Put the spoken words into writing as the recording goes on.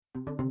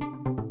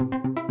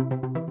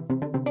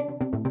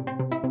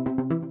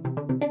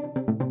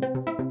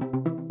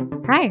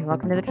Hi,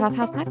 welcome to the 12th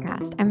House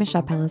Podcast. I'm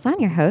Michelle Pelizon,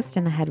 your host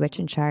and the head witch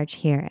in charge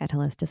here at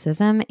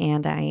Holisticism,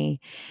 and I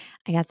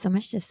got so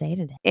much to say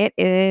today. It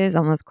is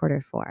almost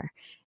Q4,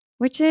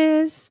 which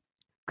is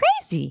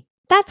crazy.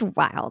 That's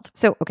wild.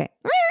 So, okay,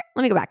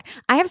 let me go back.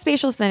 I have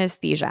spatial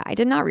synesthesia. I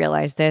did not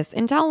realize this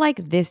until like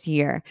this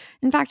year.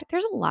 In fact,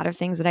 there's a lot of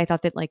things that I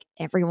thought that like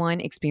everyone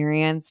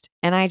experienced.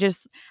 And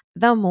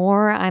the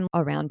more I'm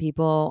around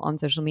people on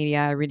social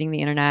media, reading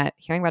the internet,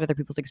 hearing about other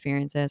people's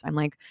experiences, I'm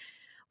like,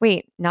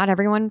 wait, not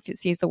everyone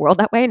sees the world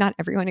that way. Not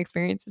everyone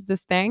experiences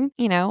this thing.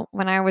 You know,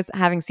 when I was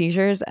having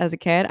seizures as a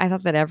kid, I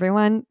thought that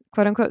everyone,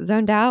 quote unquote,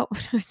 zoned out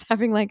when I was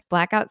having like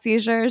blackout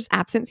seizures,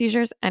 absent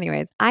seizures.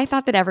 Anyways, I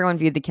thought that everyone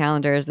viewed the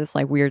calendar as this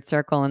like weird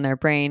circle in their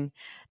brain.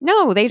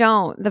 No, they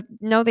don't.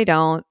 No, they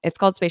don't. It's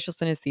called spatial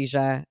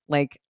synesthesia.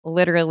 Like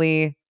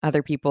literally,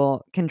 other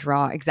people can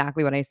draw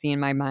exactly what I see in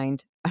my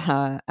mind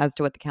as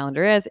to what the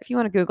calendar is. If you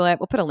want to Google it,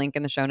 we'll put a link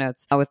in the show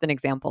notes with an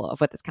example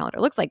of what this calendar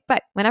looks like.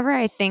 But whenever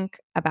I think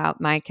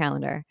about my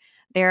calendar,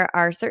 there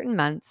are certain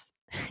months,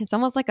 it's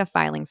almost like a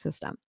filing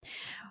system.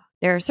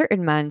 There are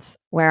certain months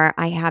where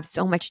I have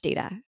so much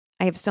data.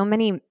 I have so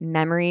many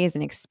memories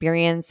and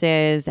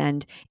experiences,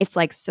 and it's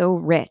like so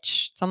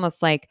rich. It's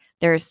almost like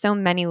there are so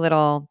many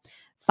little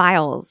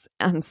files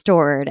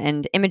stored,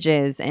 and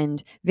images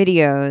and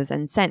videos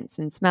and scents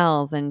and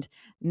smells and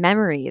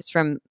memories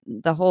from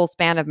the whole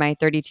span of my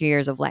 32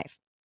 years of life.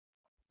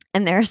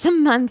 And there are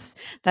some months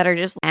that are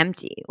just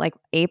empty, like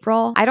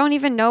April. I don't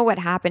even know what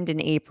happened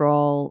in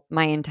April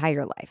my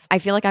entire life. I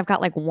feel like I've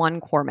got like one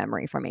core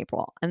memory from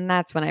April, and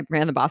that's when I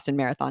ran the Boston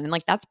Marathon. And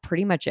like, that's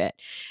pretty much it.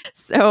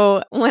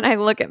 So when I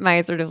look at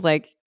my sort of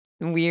like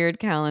weird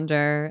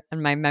calendar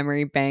and my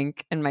memory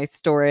bank and my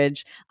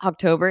storage,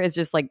 October is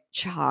just like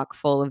chock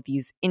full of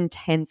these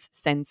intense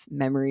sense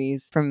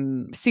memories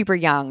from super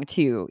young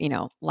to,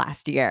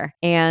 last year.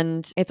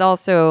 And it's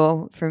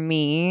also for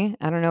me,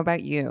 I don't know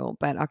about you,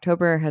 but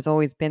October has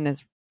always been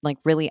this like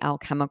really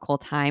alchemical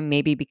time,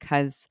 maybe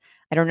because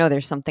I don't know,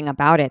 there's something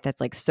about it that's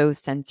like so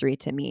sensory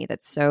to me,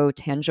 that's so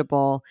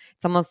tangible.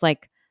 It's almost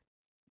like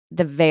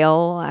the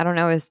veil, I don't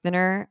know, is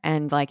thinner,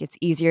 and like it's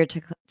easier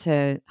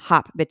to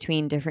hop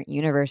between different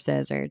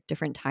universes or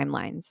different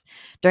timelines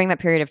during that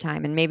period of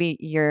time. And maybe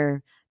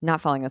you're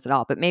not following this at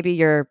all, but maybe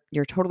you're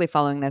totally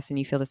following this and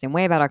you feel the same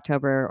way about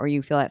October, or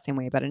you feel that same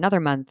way about another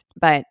month.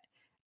 But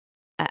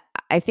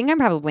I think I'm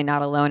probably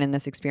not alone in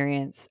this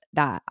experience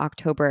that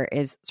October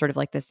is sort of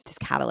like this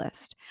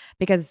catalyst,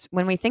 because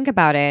when we think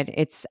about it,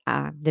 it's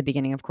the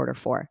beginning of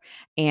Q4,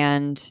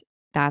 and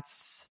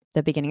that's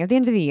the beginning of the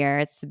end of the year.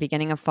 It's the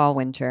beginning of fall,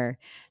 winter.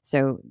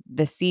 So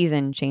the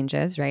season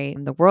changes, right?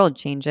 And the world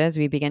changes.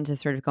 We begin to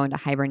sort of go into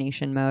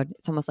hibernation mode.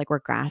 It's almost like we're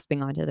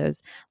grasping onto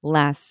those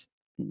last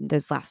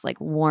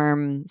like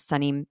warm,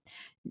 sunny,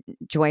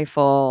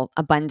 joyful,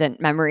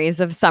 abundant memories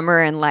of summer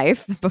and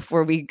life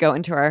before we go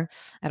into our,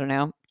 I don't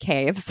know,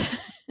 caves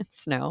and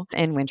snow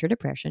and winter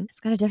depression. It's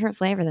got a different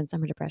flavor than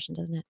summer depression,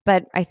 doesn't it?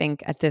 But I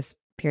think at this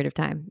period of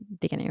time,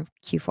 beginning of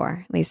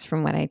Q4, at least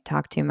from what I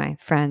talk to my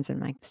friends and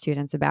my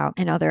students about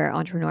and other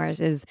entrepreneurs,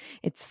 is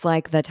it's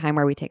like the time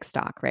where we take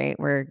stock, right?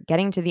 We're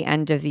getting to the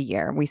end of the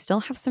year. We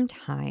still have some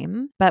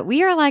time, but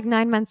we are like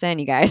 9 months in,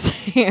 you guys.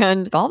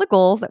 And all the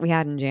goals that we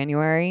had in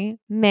January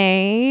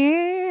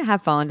may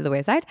have fallen to the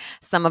wayside.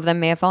 Some of them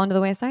may have fallen to the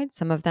wayside.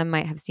 Some of them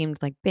might have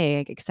seemed like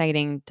big,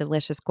 exciting,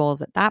 delicious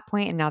goals at that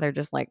point, and now they're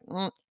just like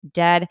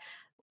dead,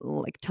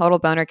 like total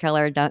boner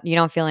killer. You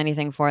don't feel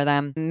anything for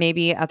them.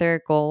 Maybe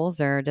other goals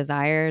or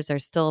desires are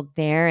still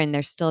there, and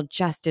they're still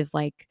just as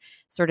like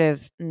sort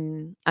of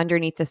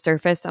underneath the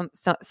surface,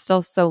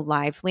 still so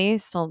lively.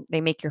 Still,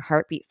 they make your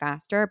heart beat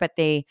faster, but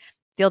they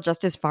feel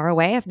just as far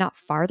away, if not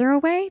farther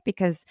away,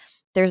 because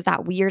there's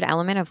that weird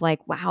element of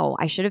like, wow,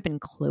 I should have been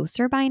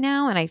closer by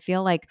now. And I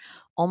feel like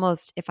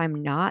almost if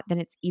I'm not,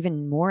 then it's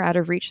even more out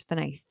of reach than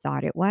I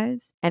thought it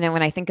was. And then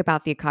when I think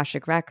about the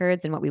Akashic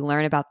Records and what we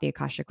learn about the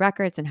Akashic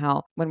Records, and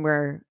how when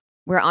we're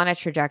on a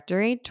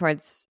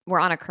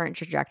current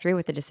trajectory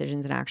with the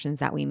decisions and actions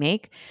that we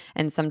make.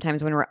 And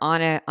sometimes when we're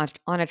on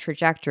a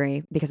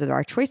trajectory because of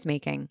our choice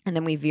making, and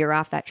then we veer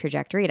off that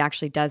trajectory, it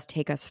actually does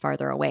take us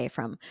farther away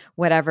from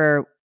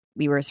whatever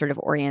we were sort of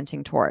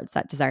orienting towards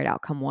that desired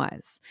outcome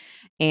was.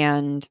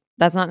 And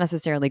that's not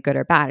necessarily good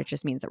or bad. It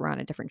just means that we're on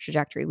a different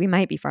trajectory. We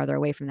might be farther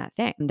away from that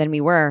thing than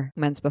we were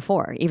months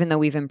before, even though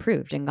we've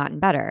improved and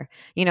gotten better.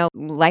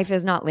 Life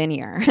is not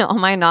linear. All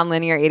my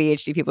nonlinear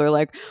ADHD people are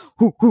like,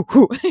 hoo, hoo,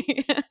 hoo.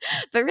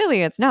 But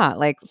really it's not.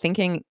 Like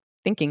thinking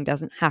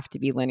doesn't have to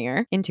be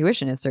linear.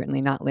 Intuition is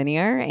certainly not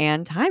linear,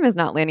 and time is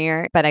not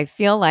linear. But I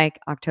feel like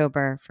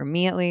October, for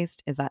me at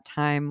least, is that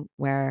time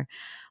where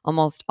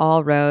almost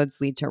all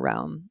roads lead to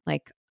Rome.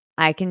 Like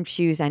I can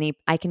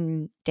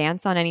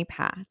dance on any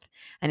path,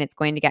 and it's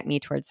going to get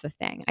me towards the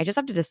thing. I just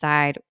have to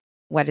decide,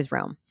 what is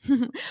Rome?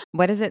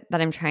 What is it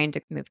that I'm trying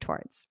to move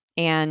towards?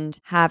 and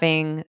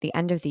having the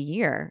end of the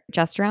year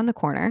just around the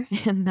corner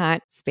in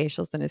that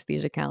spatial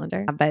synesthesia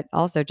calendar, but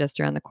also just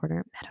around the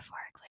corner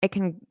metaphorically. It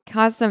can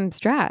cause some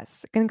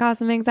stress. It can cause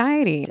some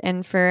anxiety.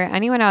 And for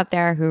anyone out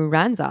there who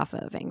runs off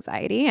of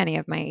anxiety, any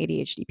of my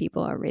ADHD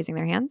people are raising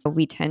their hands.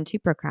 We tend to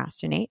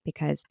procrastinate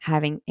because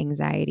having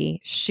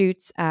anxiety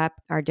shoots up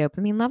our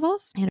dopamine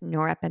levels and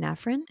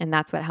norepinephrine, and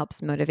that's what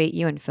helps motivate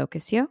you and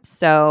focus you.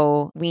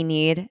 So we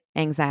need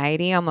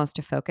anxiety almost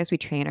to focus. We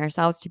train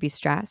ourselves to be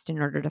stressed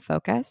in order to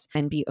focus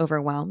and be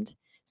overwhelmed.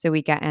 So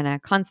we get in a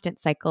constant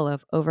cycle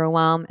of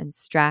overwhelm and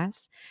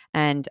stress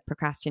and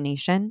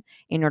procrastination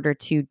in order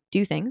to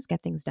do things,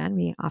 get things done.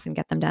 We often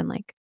get them done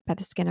like by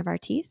the skin of our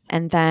teeth.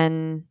 And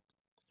then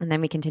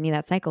we continue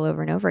that cycle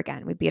over and over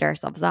again. We beat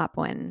ourselves up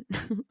when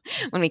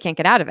when we can't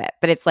get out of it.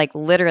 But it's like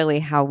literally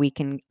how we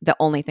can, the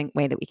only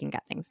way that we can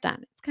get things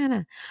done. It's kind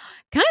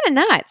of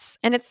nuts.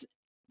 And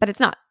but it's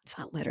not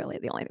literally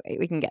the only way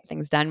we can get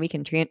things done. We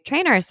can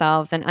train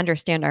ourselves and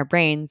understand our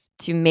brains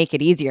to make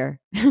it easier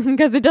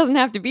because it doesn't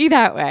have to be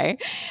that way.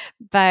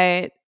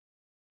 But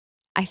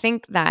I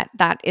think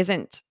that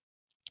isn't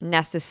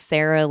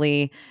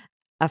necessarily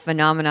a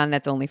phenomenon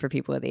that's only for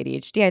people with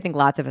ADHD. I think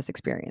lots of us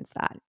experience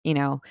that,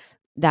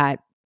 that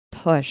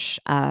push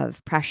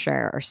of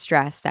pressure or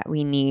stress that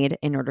we need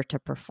in order to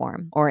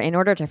perform or in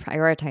order to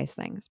prioritize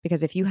things.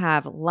 Because if you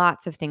have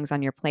lots of things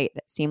on your plate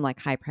that seem like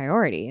high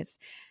priorities,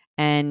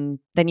 and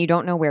then you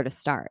don't know where to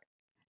start.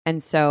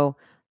 And so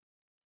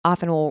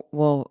often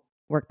we'll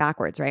work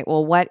backwards, right?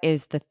 Well, what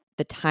is the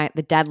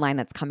deadline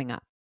that's coming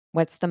up?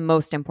 What's the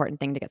most important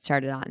thing to get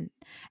started on?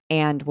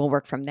 And we'll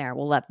work from there.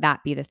 We'll let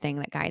that be the thing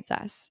that guides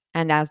us.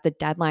 And as the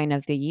deadline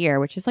of the year,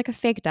 which is like a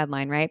fake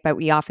deadline, right? But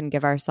we often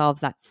give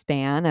ourselves that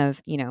span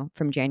of,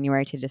 from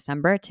January to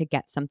December to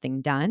get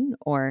something done,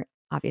 or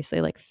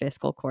obviously like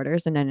fiscal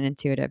quarters in an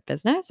intuitive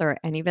business or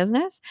any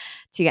business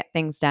to get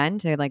things done,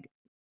 to like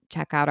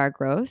check out our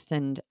growth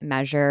and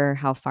measure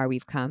how far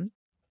we've come.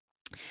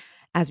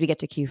 As we get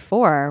to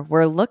Q4,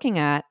 we're looking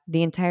at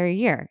the entire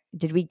year.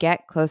 Did we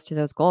get close to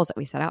those goals that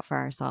we set out for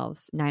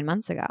ourselves 9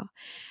 months ago?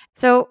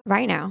 So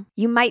right now,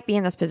 you might be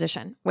in this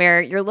position where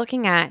you're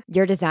looking at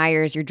your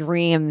desires, your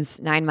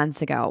dreams 9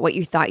 months ago, what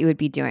you thought you would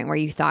be doing, where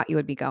you thought you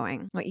would be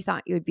going, what you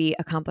thought you would be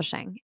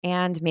accomplishing.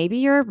 And maybe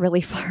you're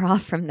really far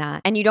off from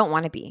that and you don't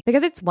want to be,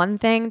 because it's one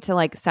thing to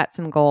like set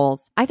some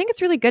goals. I think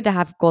it's really good to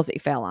have goals that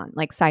you fail on.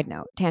 Like side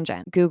note,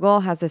 tangent.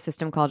 Google has this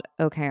system called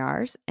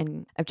OKRs,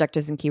 and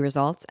objectives and key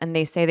results. And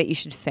they say that you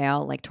should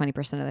fail like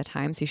 20% of the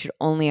time. So you should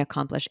only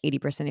accomplish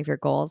 80% of your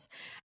goals.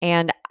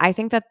 And I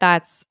think that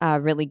that's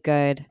a really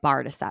good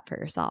bar to set for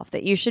yourself,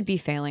 that you should be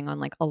failing on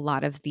like a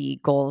lot of the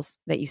goals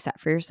that you set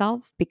for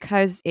yourselves,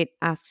 because it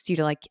asks you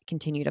to like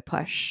continue to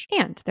push.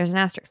 And there's an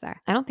asterisk there.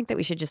 I don't think that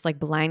we should just like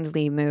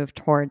blindly move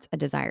towards a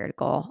desired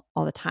goal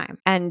all the time.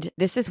 And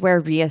this is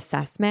where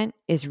reassessment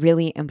is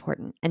really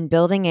important, and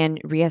building in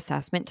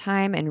reassessment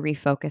time and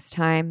refocus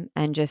time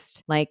and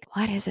just like,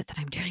 what is it that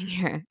I'm doing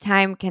here?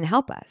 Time can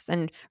help us.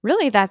 And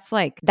really that's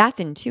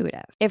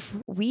intuitive. If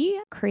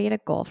we create a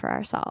goal for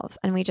ourselves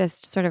and we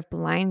just sort of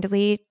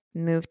blindly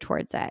move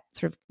towards it,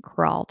 sort of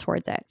crawl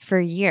towards it for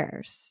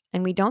years,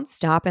 and we don't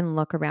stop and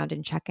look around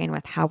and check in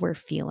with how we're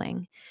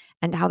feeling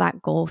and how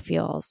that goal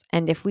feels,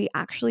 and if we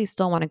actually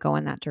still want to go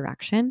in that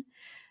direction,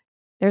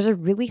 there's a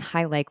really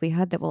high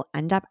likelihood that we'll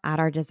end up at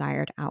our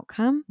desired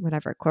outcome,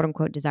 whatever quote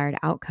unquote desired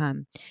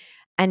outcome,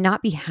 and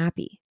not be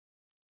happy,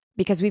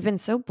 because we've been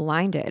so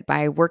blinded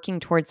by working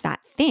towards that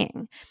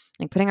thing,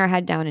 like putting our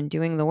head down and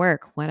doing the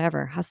work,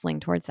 whatever, hustling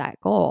towards that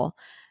goal,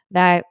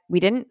 that we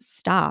didn't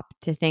stop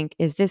to think,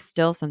 is this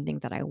still something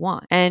that I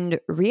want? And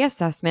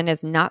reassessment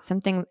is not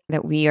something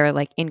that we are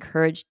like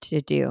encouraged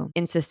to do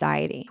in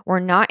society.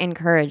 We're not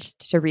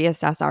encouraged to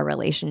reassess our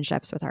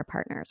relationships with our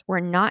partners.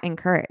 We're not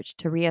encouraged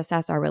to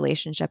reassess our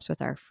relationships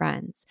with our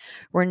friends.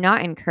 We're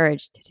not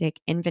encouraged to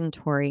take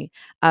inventory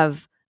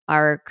of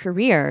our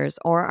careers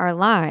or our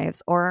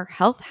lives or our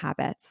health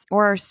habits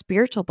or our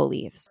spiritual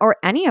beliefs or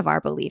any of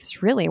our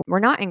beliefs, really. We're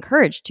not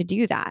encouraged to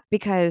do that,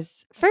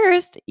 because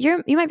first,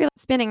 you might be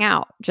spinning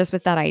out just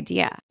with that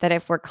idea that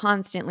if we're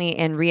constantly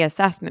in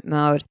reassessment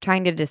mode,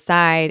 trying to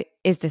decide,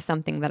 is this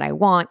something that I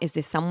want? Is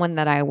this someone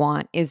that I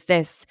want? Is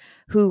this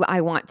who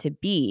I want to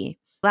be?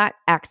 That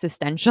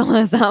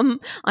existentialism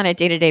on a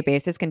day-to-day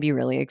basis can be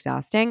really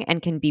exhausting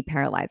and can be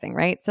paralyzing,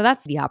 right? So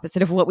that's the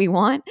opposite of what we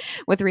want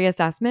with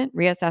reassessment.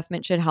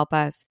 Reassessment should help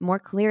us more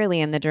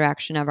clearly in the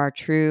direction of our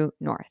true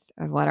north,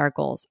 of what our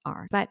goals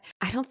are. But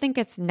I don't think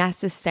it's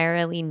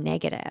necessarily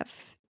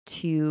negative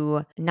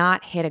to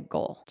not hit a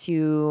goal,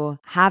 to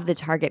have the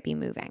target be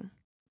moving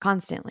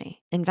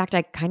constantly. In fact,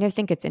 I kind of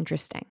think it's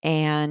interesting.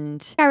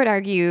 And I would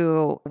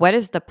argue, what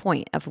is the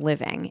point of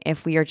living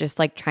if we are just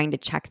like trying to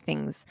check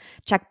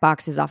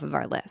boxes off of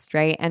our list,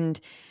 right? And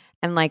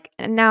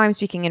now I'm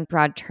speaking in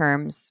broad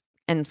terms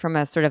and from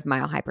a sort of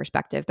mile high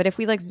perspective. But if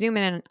we like zoom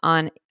in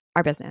on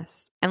our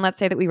business, and let's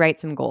say that we write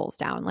some goals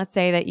down. Let's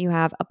say that you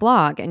have a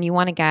blog and you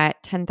want to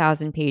get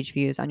 10,000 page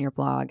views on your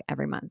blog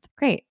every month.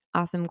 Great.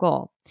 Awesome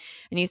goal.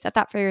 And you set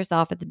that for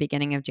yourself at the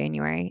beginning of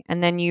January.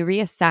 And then you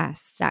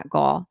reassess that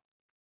goal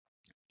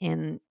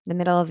in the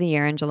middle of the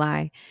year in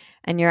July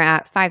and you're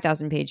at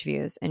 5,000 page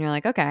views and you're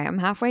like, okay, I'm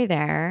halfway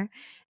there.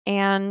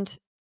 And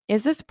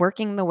is this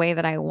working the way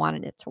that I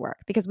wanted it to work?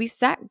 Because we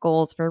set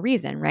goals for a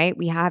reason, right?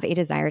 We have a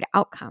desired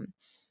outcome.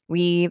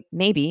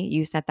 Maybe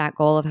you set that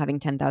goal of having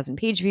 10,000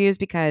 page views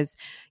because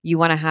you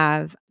want to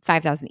have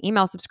 5,000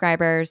 email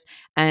subscribers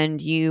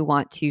and you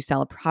want to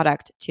sell a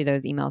product to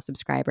those email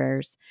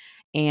subscribers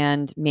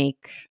and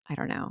make, I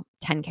don't know,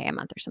 10K a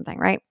month or something,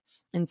 right?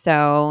 And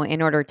so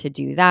in order to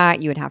do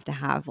that, you would have to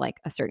have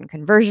like a certain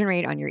conversion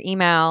rate on your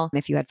email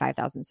if you had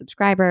 5,000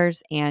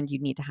 subscribers, and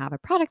you'd need to have a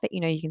product that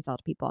you can sell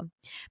to people.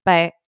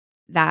 But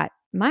that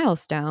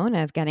milestone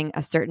of getting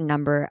a certain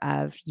number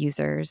of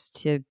users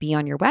to be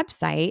on your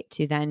website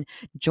to then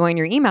join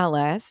your email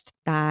list,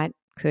 that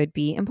could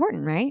be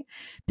important, right?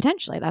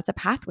 Potentially, that's a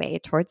pathway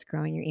towards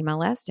growing your email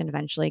list and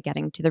eventually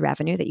getting to the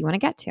revenue that you want to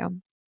get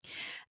to.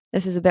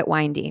 This is a bit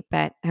windy,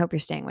 but I hope you're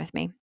staying with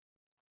me.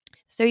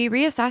 So you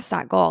reassess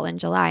that goal in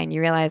July and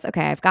you realize,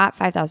 okay, I've got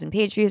 5,000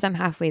 page views. I'm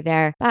halfway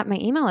there, but my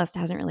email list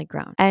hasn't really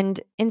grown. And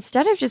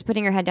instead of just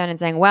putting your head down and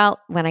saying, well,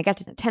 when I get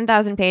to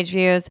 10,000 page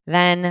views,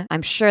 then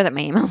I'm sure that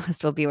my email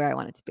list will be where I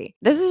want it to be.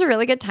 This is a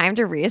really good time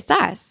to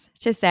reassess,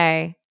 to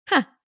say,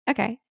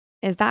 okay,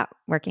 is that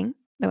working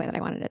the way that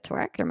I wanted it to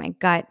work? Are my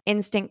gut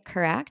instinct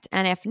correct?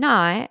 And if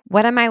not,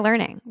 what am I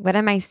learning? What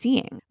am I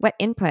seeing? What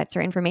inputs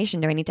or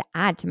information do I need to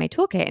add to my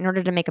toolkit in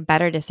order to make a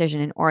better decision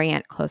and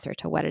orient closer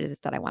to what it is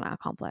that I want to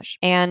accomplish?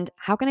 And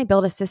how can I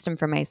build a system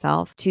for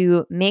myself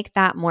to make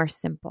that more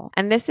simple?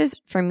 And this is,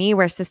 for me,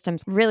 where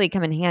systems really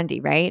come in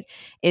handy, right?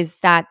 Is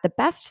that the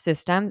best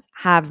systems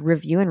have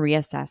review and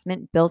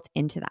reassessment built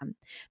into them.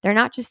 They're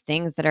not just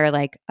things that are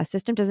like, a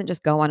system doesn't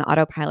just go on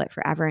autopilot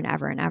forever and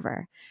ever and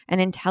ever.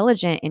 An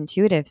intelligent,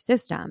 intuitive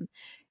system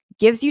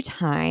gives you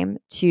time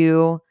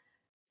to,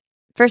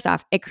 first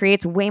off, it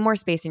creates way more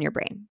space in your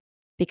brain,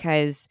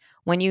 because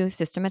when you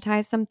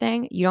systematize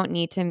something, you don't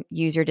need to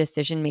use your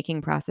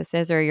decision-making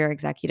processes or your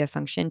executive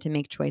function to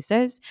make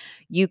choices.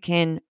 You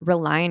can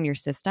rely on your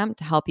system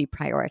to help you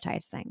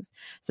prioritize things.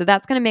 So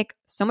that's going to make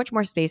so much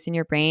more space in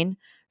your brain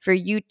for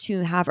you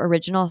to have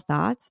original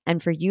thoughts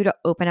and for you to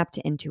open up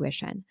to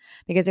intuition.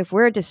 Because if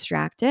we're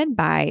distracted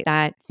by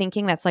that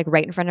thinking that's like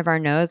right in front of our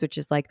nose, which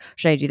is like,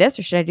 should I do this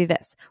or should I do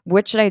this?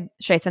 Should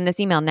I send this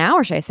email now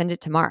or should I send it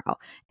tomorrow?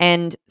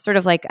 And sort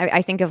of like,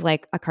 I think of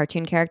like a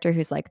cartoon character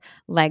whose like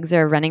legs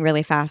are running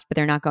really fast, but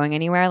they're not going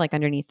anywhere, like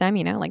underneath them,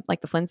 like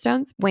the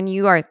Flintstones. When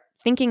you are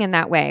thinking in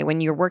that way,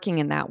 when you're working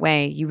in that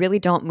way, you really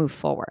don't move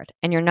forward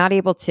and you're not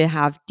able to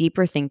have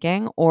deeper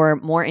thinking or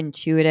more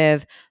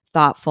intuitive,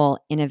 thoughtful,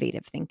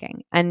 innovative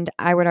thinking. And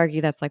I would argue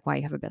that's like why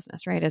you have a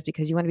business, right? It's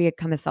because you want to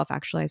become a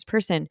self-actualized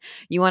person.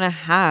 You want to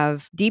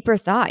have deeper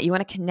thought. You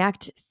want to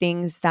connect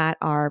things that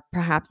are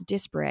perhaps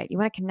disparate. You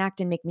want to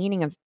connect and make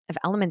meaning of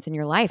elements in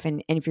your life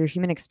and of your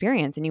human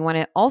experience. And you want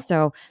to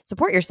also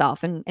support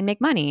yourself and make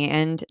money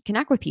and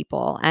connect with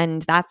people.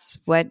 And that's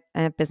what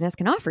a business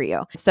can offer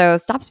you. So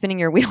stop spinning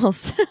your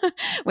wheels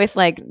with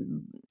like,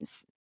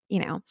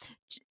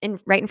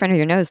 right in front of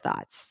your nose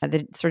thoughts,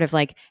 the sort of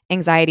like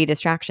anxiety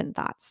distraction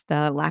thoughts,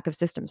 the lack of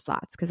systems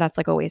thoughts, because that's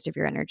like a waste of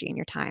your energy and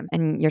your time.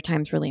 And your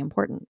time's really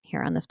important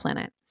here on this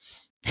planet.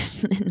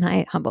 In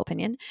my humble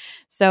opinion.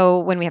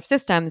 So when we have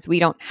systems, we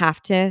don't have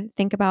to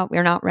think about,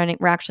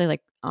 we're actually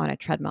like on a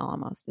treadmill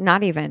almost.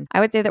 Not even. I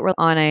would say that we're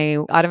on a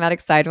automatic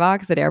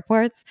sidewalks at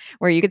airports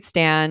where you could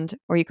stand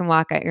or you can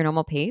walk at your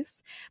normal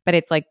pace, but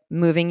it's like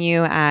moving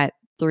you at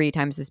 3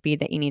 times the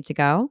speed that you need to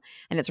go.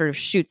 And it sort of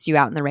shoots you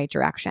out in the right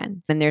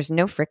direction. And there's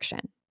no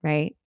friction,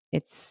 right?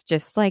 It's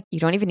just like,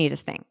 you don't even need to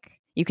think.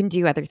 You can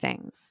do other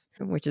things,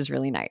 which is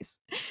really nice.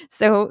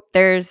 So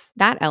there's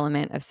that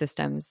element of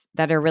systems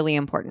that are really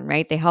important,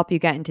 right? They help you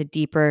get into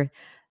deeper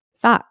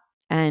thought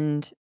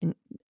and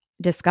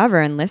discover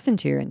and listen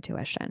to your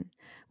intuition,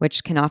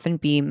 which can often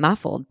be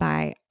muffled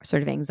by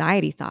sort of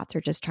anxiety thoughts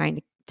or just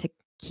trying to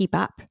keep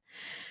up,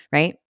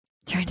 right?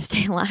 Trying to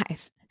stay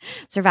alive.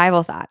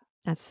 Survival thought.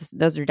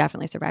 Those are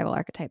definitely survival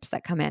archetypes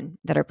that come in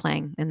that are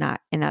playing in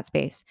that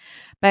space.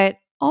 But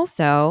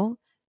also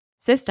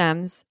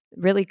systems,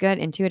 really good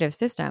intuitive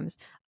systems,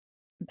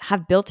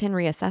 have built-in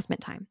reassessment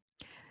time,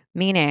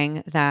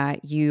 meaning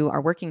that you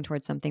are working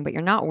towards something, but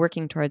you're not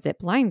working towards it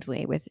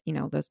blindly with,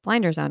 those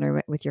blinders on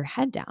or with your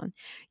head down.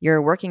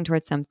 You're working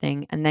towards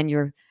something and then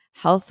you're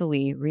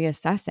healthily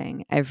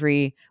reassessing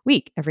every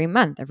week, every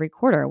month, every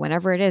quarter,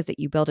 whenever it is that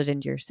you build it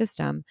into your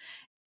system.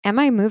 Am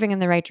I moving in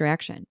the right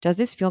direction? Does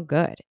this feel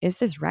good? Is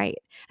this right?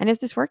 And is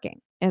this working?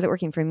 Is it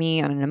working for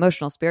me on an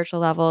emotional, spiritual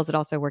level? Is it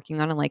also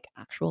working on a like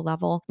actual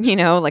level,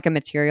 like a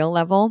material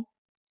level?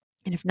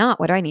 And if not,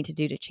 what do I need to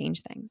do to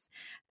change things?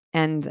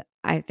 And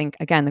I think,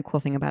 again, the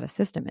cool thing about a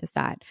system is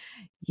that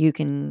you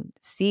can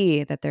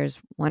see that there's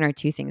 1 or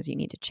 2 things you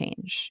need to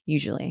change,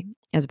 usually,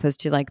 as opposed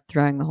to like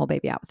throwing the whole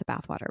baby out with the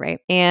bathwater, right?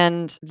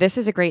 And this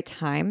is a great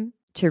time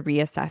to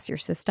reassess your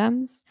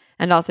systems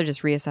and also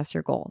just reassess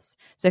your goals.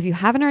 So if you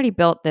haven't already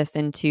built this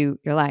into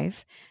your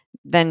life,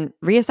 then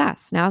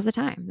reassess. Now's the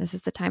time. This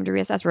is the time to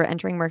reassess. We're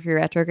entering Mercury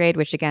retrograde,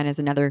 which again is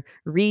another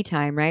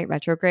time, right?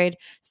 Retrograde.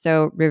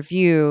 So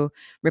review,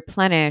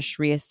 replenish,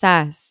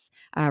 reassess,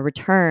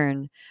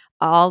 return,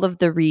 all of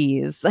the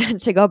re's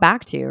to go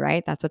back to,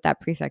 right? That's what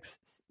that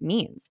prefix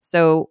means.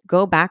 So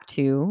go back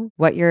to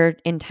what your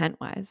intent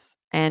was.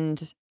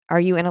 And are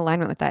you in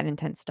alignment with that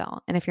intent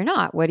still? And if you're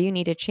not, what do you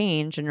need to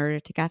change in order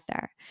to get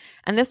there?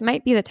 And this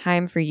might be the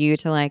time for you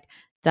to like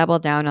double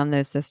down on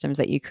those systems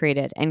that you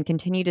created and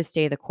continue to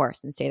stay the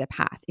course and stay the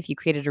path if you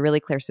created a really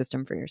clear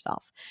system for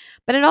yourself.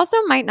 But it also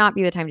might not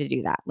be the time to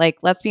do that. Like,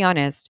 let's be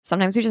honest,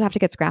 sometimes we just have to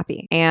get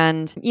scrappy.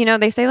 And,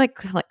 they say like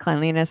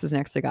cleanliness is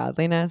next to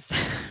godliness.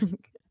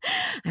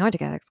 I went to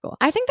Catholic school.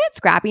 I think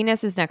that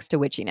scrappiness is next to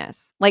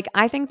witchiness. Like,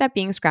 I think that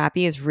being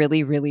scrappy is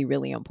really, really,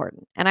 really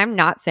important. And I'm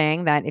not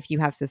saying that if you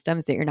have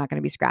systems that you're not going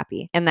to be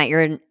scrappy and that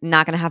you're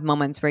not going to have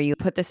moments where you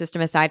put the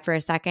system aside for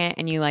a second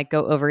and you like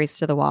go ovaries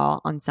to the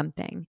wall on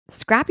something.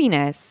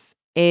 Scrappiness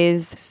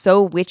is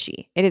so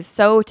witchy. It is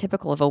so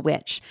typical of a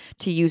witch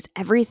to use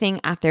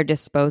everything at their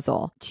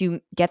disposal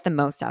to get the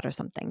most out of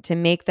something, to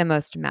make the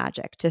most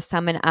magic, to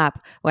summon up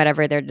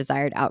whatever their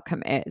desired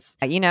outcome is.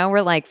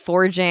 We're like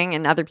foraging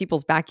in other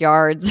people's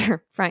backyards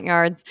or front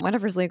yards,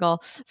 whatever's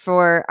legal,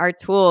 for our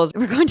tools.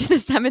 We're going to the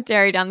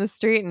cemetery down the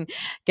street and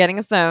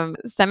getting some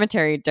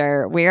cemetery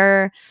dirt.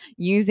 We're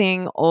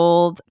using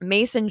old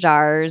mason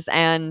jars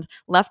and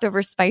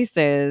leftover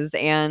spices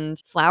and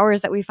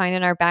flowers that we find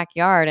in our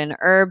backyard and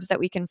herbs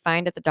that we can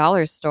find at the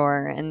dollar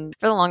store. And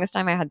for the longest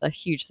time, I had the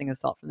huge thing of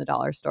salt from the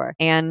dollar store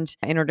and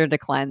in order to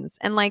cleanse.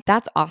 And like,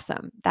 that's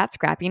awesome. That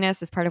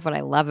scrappiness is part of what I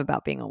love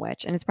about being a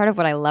witch. And it's part of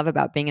what I love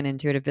about being an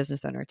intuitive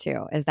business owner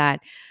too, is that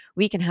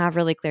we can have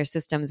really clear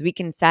systems. We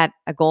can set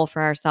a goal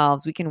for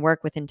ourselves. We can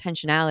work with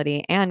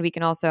intentionality, and we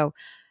can also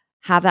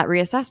have that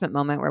reassessment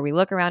moment where we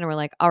look around and we're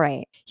like, all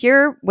right,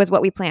 here was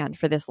what we planned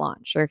for this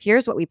launch, or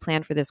here's what we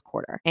planned for this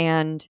quarter.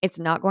 And it's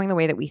not going the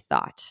way that we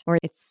thought, or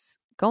it's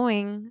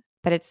going,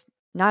 but it's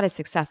not as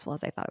successful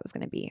as I thought it was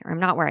going to be, or I'm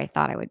not where I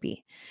thought I would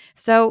be.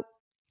 So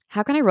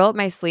how can I roll up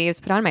my sleeves,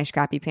 put on my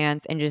scrappy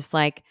pants, and just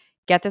like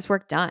get this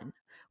work done?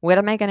 What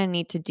am I going to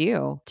need to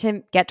do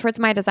to get towards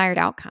my desired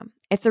outcome?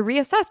 It's a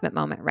reassessment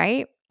moment,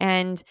 right?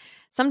 And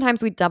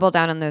sometimes we double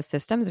down on those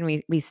systems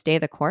and we stay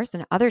the course.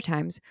 And other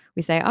times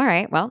we say, all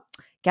right, well,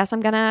 guess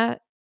I'm going to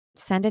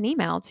send an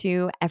email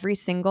to every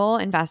single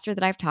investor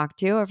that I've talked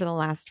to over the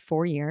last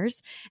 4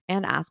 years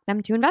and ask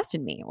them to invest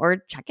in me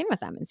or check in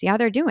with them and see how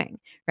they're doing,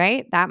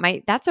 right?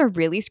 That's a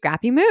really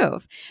scrappy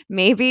move.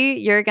 Maybe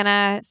you're going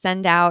to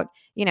send out,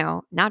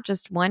 not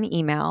just one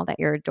email that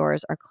your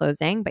doors are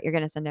closing, but you're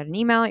going to send out an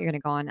email. You're going to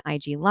go on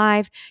IG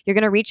Live. You're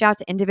going to reach out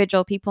to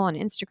individual people on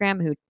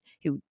Instagram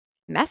who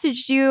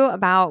messaged you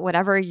about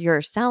whatever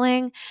you're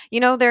selling.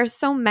 There's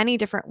so many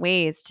different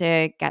ways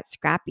to get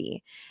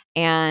scrappy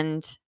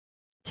and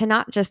to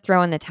not just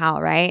throw in the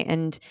towel, right?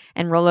 And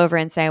roll over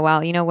and say,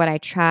 well, what I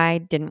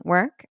tried didn't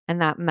work.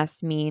 And that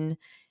must mean,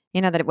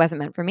 that it wasn't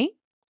meant for me,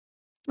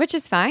 which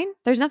is fine.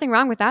 There's nothing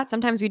wrong with that.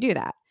 Sometimes we do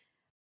that.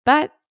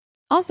 But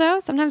also,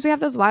 sometimes we have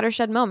those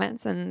watershed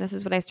moments. And this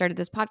is what I started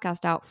this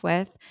podcast out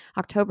with.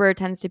 October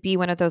tends to be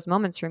one of those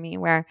moments for me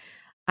where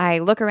I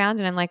look around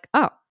and I'm like,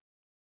 oh,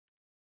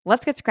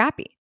 let's get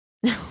scrappy.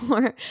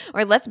 or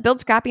let's build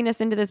scrappiness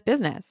into this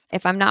business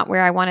if I'm not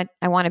where I want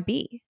to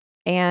be.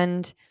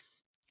 And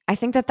I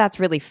think that that's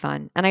really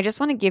fun. And I just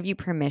want to give you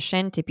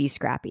permission to be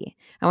scrappy.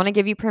 I want to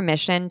give you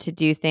permission to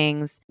do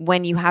things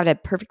when you have a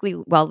perfectly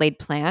well-laid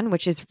plan,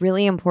 which is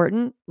really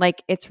important.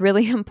 Like, it's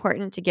really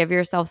important to give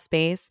yourself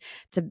space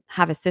to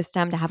have a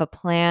system, to have a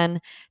plan,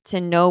 to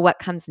know what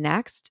comes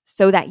next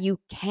so that you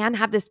can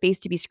have the space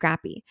to be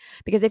scrappy.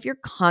 Because if you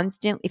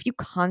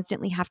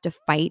constantly have to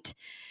fight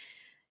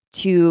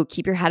to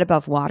keep your head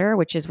above water,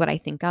 which is what I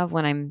think of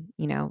when I'm,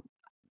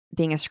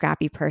 being a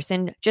scrappy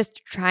person,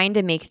 just trying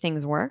to make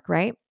things work,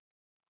 right?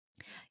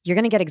 You're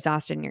going to get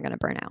exhausted and you're going to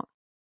burn out.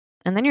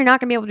 And then you're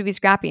not going to be able to be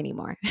scrappy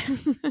anymore.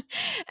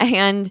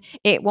 And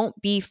it won't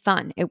be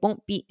fun. It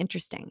won't be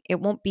interesting. It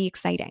won't be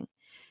exciting.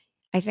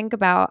 I think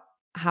about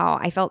how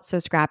I felt so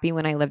scrappy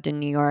when I lived in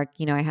New York.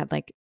 I had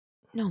like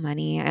no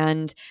money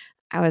and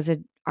I was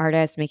an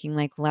artist making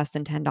like less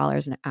than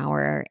 $10 an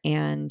hour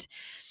and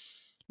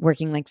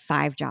working like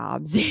 5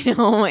 jobs,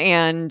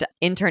 and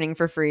interning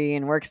for free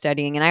and work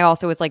studying. And I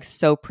also was like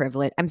so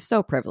privileged. I'm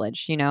so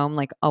privileged, I'm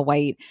like a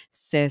white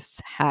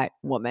cis het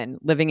woman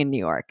living in New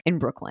York, in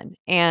Brooklyn.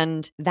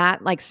 And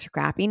that like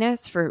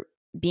scrappiness, for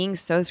being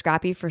so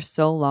scrappy for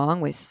so long,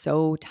 was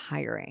so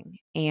tiring.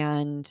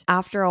 And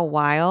after a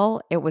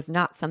while, it was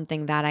not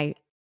something that it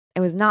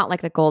was not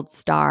like the gold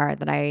star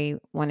that I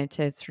wanted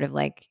to sort of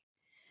like,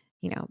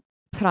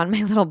 put on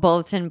my little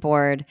bulletin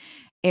board.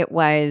 It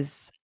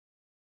was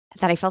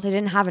that I felt I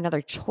didn't have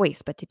another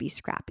choice but to be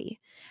scrappy.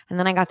 And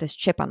then I got this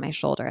chip on my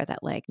shoulder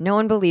that like, no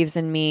one believes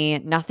in me.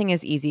 Nothing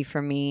is easy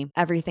for me.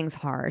 Everything's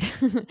hard.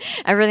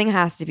 Everything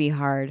has to be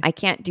hard. I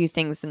can't do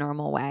things the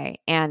normal way.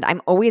 And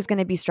I'm always going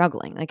to be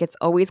struggling. Like it's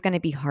always going to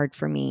be hard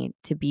for me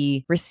to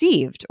be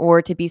received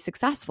or to be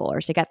successful or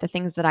to get the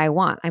things that I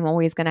want. I'm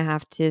always going to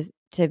have to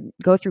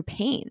go through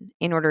pain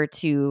in order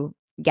to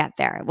get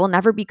there. We'll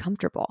never be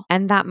comfortable.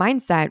 And that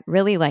mindset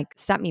really like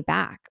set me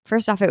back.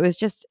 First off, it was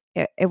just,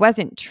 it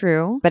wasn't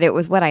true, but it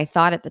was what I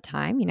thought at the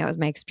time. You know, it was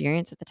my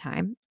experience at the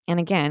time. And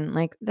again,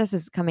 like this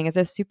is coming as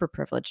a super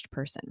privileged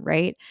person,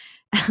 right?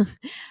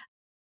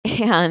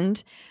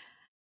 and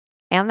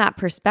that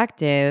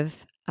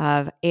perspective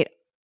of it,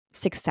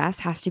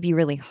 success has to be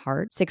really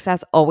hard.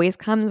 Success always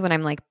comes when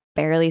I'm like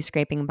barely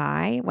scraping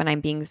by, when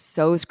I'm being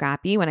so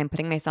scrappy, when I'm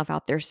putting myself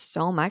out there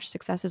so much.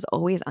 Success is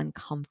always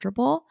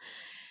uncomfortable.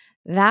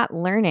 That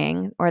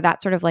learning or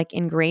that sort of like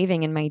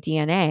engraving in my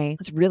DNA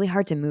was really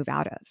hard to move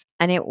out of.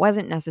 And it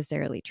wasn't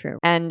necessarily true.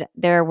 And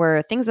there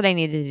were things that I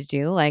needed to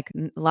do, like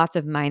lots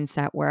of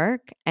mindset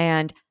work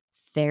and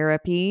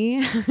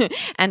therapy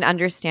and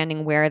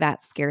understanding where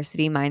that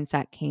scarcity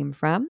mindset came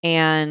from,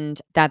 and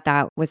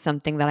that was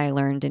something that I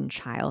learned in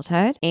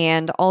childhood.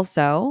 And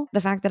also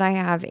the fact that I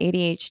have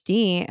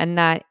ADHD and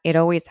that it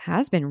always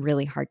has been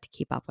really hard to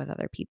keep up with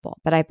other people,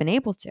 but I've been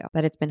able to,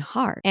 but it's been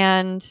hard.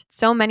 And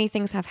so many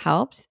things have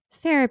helped.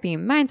 Therapy,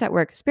 mindset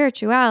work,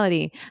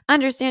 spirituality,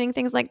 understanding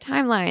things like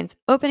timelines,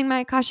 opening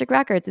my Akashic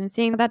records and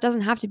seeing that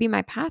doesn't have to be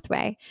my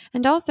pathway.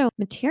 And also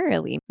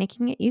materially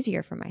making it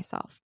easier for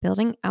myself,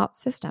 building out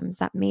systems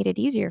that made it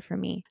easier for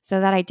me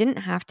so that I didn't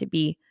have to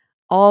be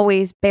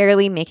always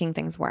barely making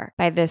things work,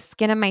 by the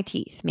skin of my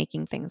teeth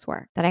making things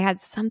work, that I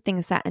had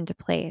something set into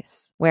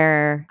place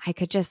where I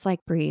could just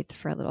like breathe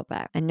for a little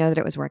bit and know that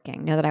it was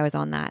working, know that I was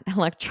on that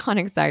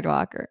electronic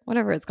sidewalk or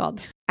whatever it's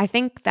called. I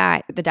think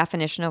that the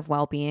definition of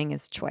well-being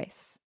is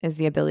choice, is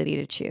the ability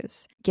to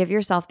choose. Give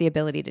yourself the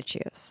ability to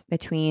choose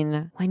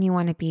between when you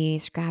want to be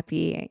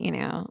scrappy, you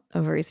know,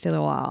 ovaries to the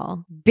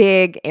wall,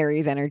 big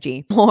Aries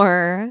energy,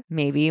 or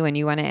maybe when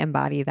you want to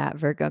embody that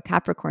Virgo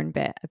Capricorn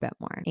bit a bit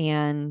more,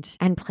 and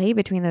play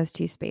between those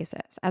two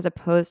spaces as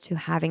opposed to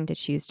having to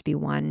choose to be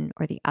one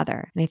or the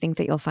other. And I think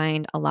that you'll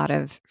find a lot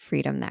of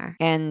freedom there.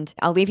 And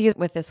I'll leave you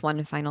with this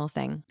one final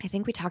thing. I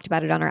think we talked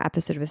about it on our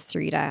episode with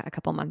Sarita a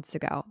couple months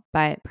ago,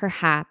 but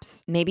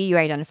perhaps maybe you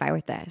identify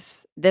with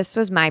this. This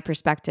was my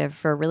perspective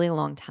for a really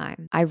long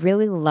time. I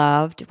really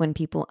loved when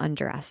people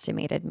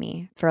underestimated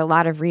me for a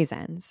lot of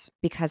reasons,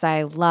 because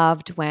I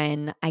loved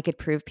when I could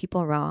prove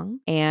people wrong.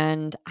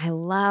 And I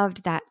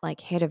loved that like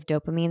hit of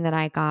dopamine that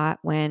I got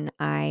when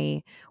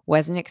I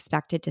wasn't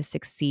expected to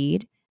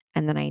succeed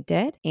and then I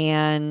did.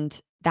 And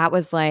that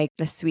was like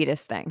the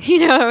sweetest thing.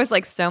 You know, it was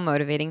like so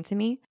motivating to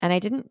me. And I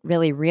didn't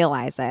really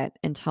realize it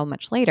until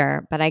much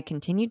later, but I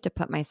continued to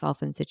put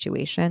myself in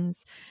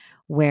situations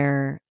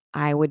where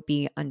I would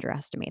be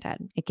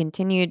underestimated. It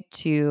continued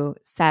to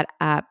set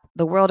up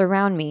the world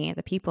around me,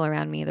 the people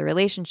around me, the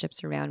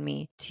relationships around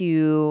me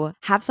to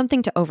have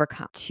something to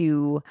overcome,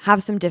 to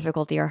have some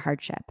difficulty or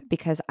hardship,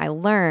 because I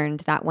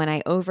learned that when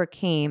I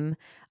overcame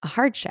a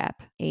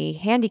hardship, a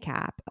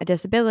handicap, a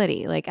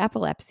disability like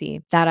epilepsy,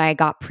 that I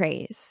got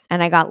praise.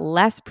 And I got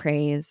less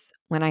praise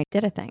when I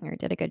did a thing or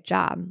did a good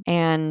job.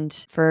 And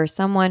for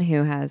someone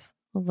who has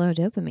low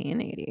dopamine,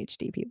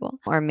 ADHD people,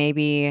 or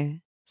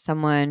maybe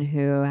someone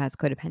who has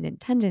codependent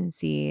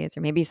tendencies,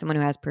 or maybe someone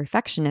who has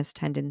perfectionist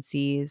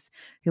tendencies,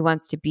 who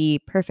wants to be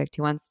perfect,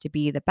 who wants to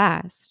be the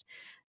best,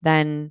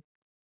 then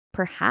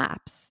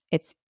perhaps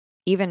it's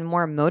even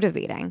more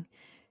motivating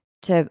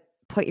to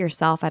put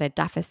yourself at a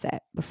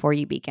deficit before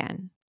you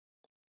begin,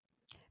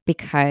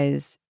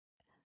 because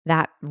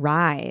that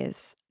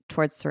rise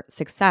towards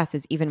success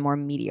is even more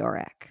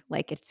meteoric,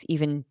 like it's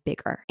even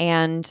bigger.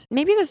 And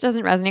maybe this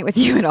doesn't resonate with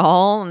you at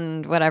all,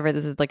 and whatever,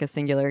 this is like a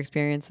singular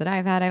experience that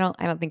I've had. I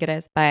don't think it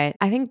is, but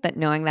I think that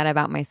knowing that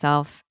about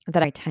myself,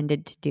 that I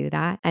tended to do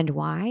that and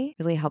why,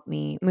 really helped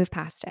me move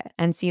past it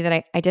and see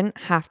that I didn't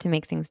have to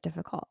make things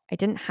difficult. I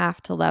didn't have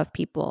to love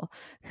people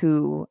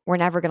who were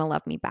never going to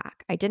love me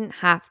back. I didn't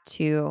have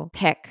to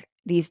pick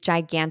these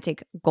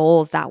gigantic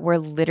goals that were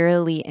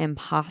literally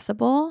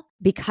impossible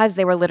because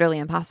they were literally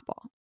impossible.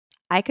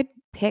 I could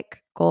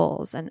pick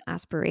goals and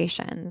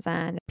aspirations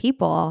and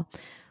people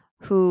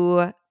who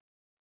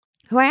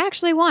I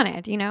actually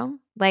wanted, you know,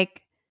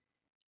 like,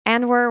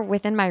 and were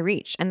within my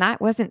reach. And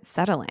that wasn't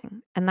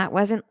settling. And that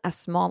wasn't a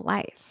small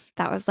life.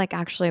 That was like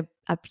actually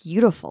a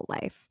beautiful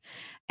life.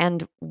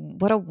 And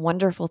what a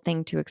wonderful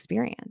thing to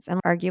experience.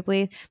 And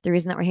arguably the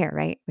reason that we're here,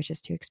 right? Which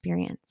is to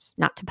experience,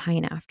 not to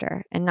pine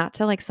after, and not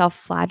to like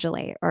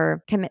self-flagellate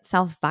or commit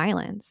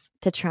self-violence,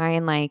 to try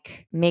and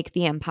like make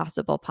the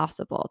impossible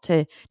possible,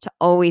 to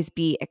always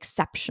be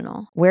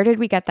exceptional. Where did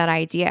we get that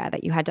idea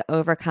that you had to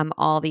overcome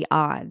all the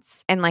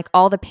odds and like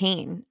all the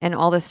pain and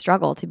all the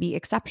struggle to be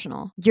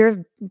exceptional?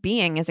 Your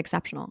being is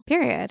exceptional,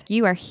 period.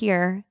 You are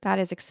here. That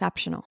is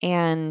exceptional.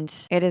 And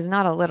it is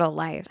not a little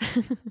life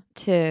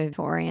to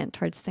orient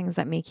towards things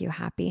that make you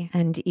happy,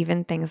 and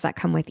even things that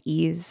come with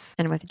ease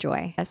and with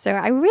joy. So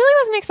I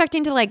really wasn't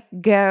expecting to like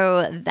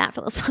go that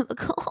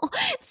philosophical.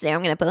 So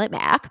I'm going to pull it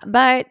back.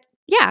 But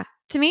yeah,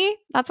 to me,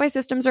 that's why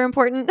systems are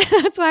important.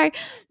 That's why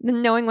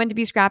knowing when to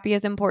be scrappy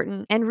is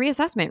important. And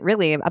reassessment,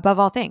 really, above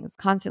all things,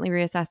 constantly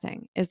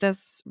reassessing. Is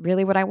this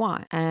really what I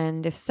want?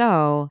 And if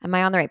so, am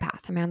I on the right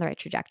path? Am I on the right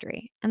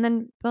trajectory? And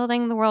then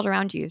building the world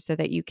around you so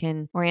that you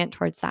can orient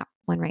towards that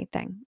one right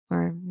thing,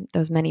 or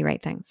those many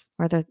right things,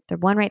 or the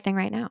one right thing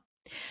right now.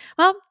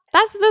 Well,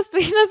 that's this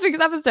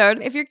week's episode.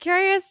 If you're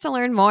curious to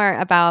learn more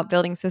about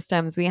building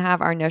systems, we have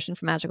our Notion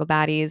for Magical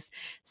Baddies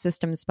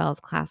System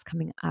Spells class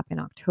coming up in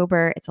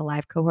October. It's a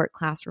live cohort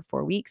class for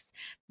 4 weeks.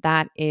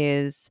 That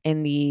is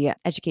in the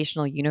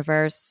educational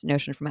universe,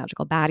 Notion for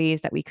Magical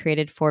Baddies, that we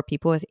created for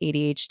people with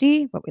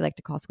ADHD, what we like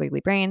to call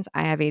squiggly brains.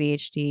 I have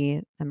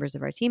ADHD, members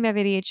of our team have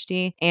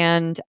ADHD,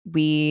 and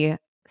we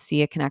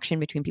see a connection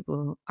between people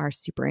who are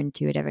super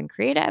intuitive and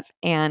creative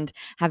and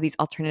have these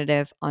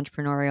alternative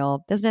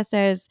entrepreneurial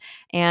businesses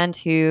and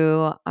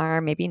who are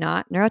maybe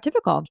not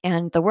neurotypical.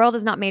 And the world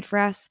is not made for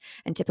us,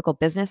 and typical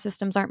business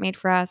systems aren't made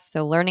for us.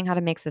 So learning how to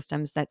make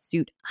systems that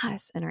suit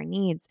us and our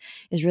needs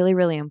is really,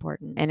 really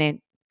important. And it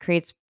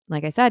creates,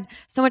 like I said,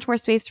 so much more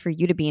space for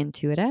you to be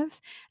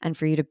intuitive and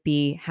for you to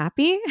be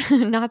happy,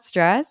 not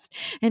stressed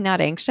and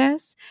not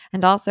anxious,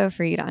 and also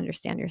for you to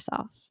understand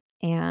yourself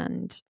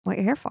and what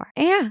you're here for.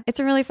 And yeah, it's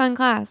a really fun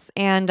class,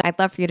 and I'd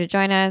love for you to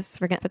join us.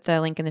 We're going to put the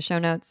link in the show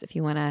notes if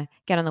you want to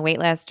get on the wait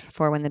list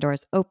for when the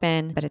doors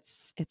open, but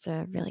it's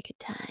a really good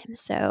time.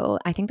 So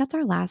I think that's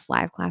our last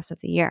live class of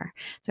the year.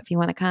 So if you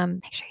want to come,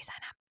 make sure you sign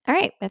up. All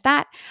right, with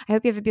that, I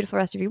hope you have a beautiful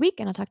rest of your week,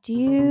 and I'll talk to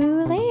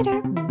you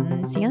later.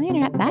 See you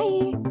later.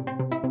 Bye.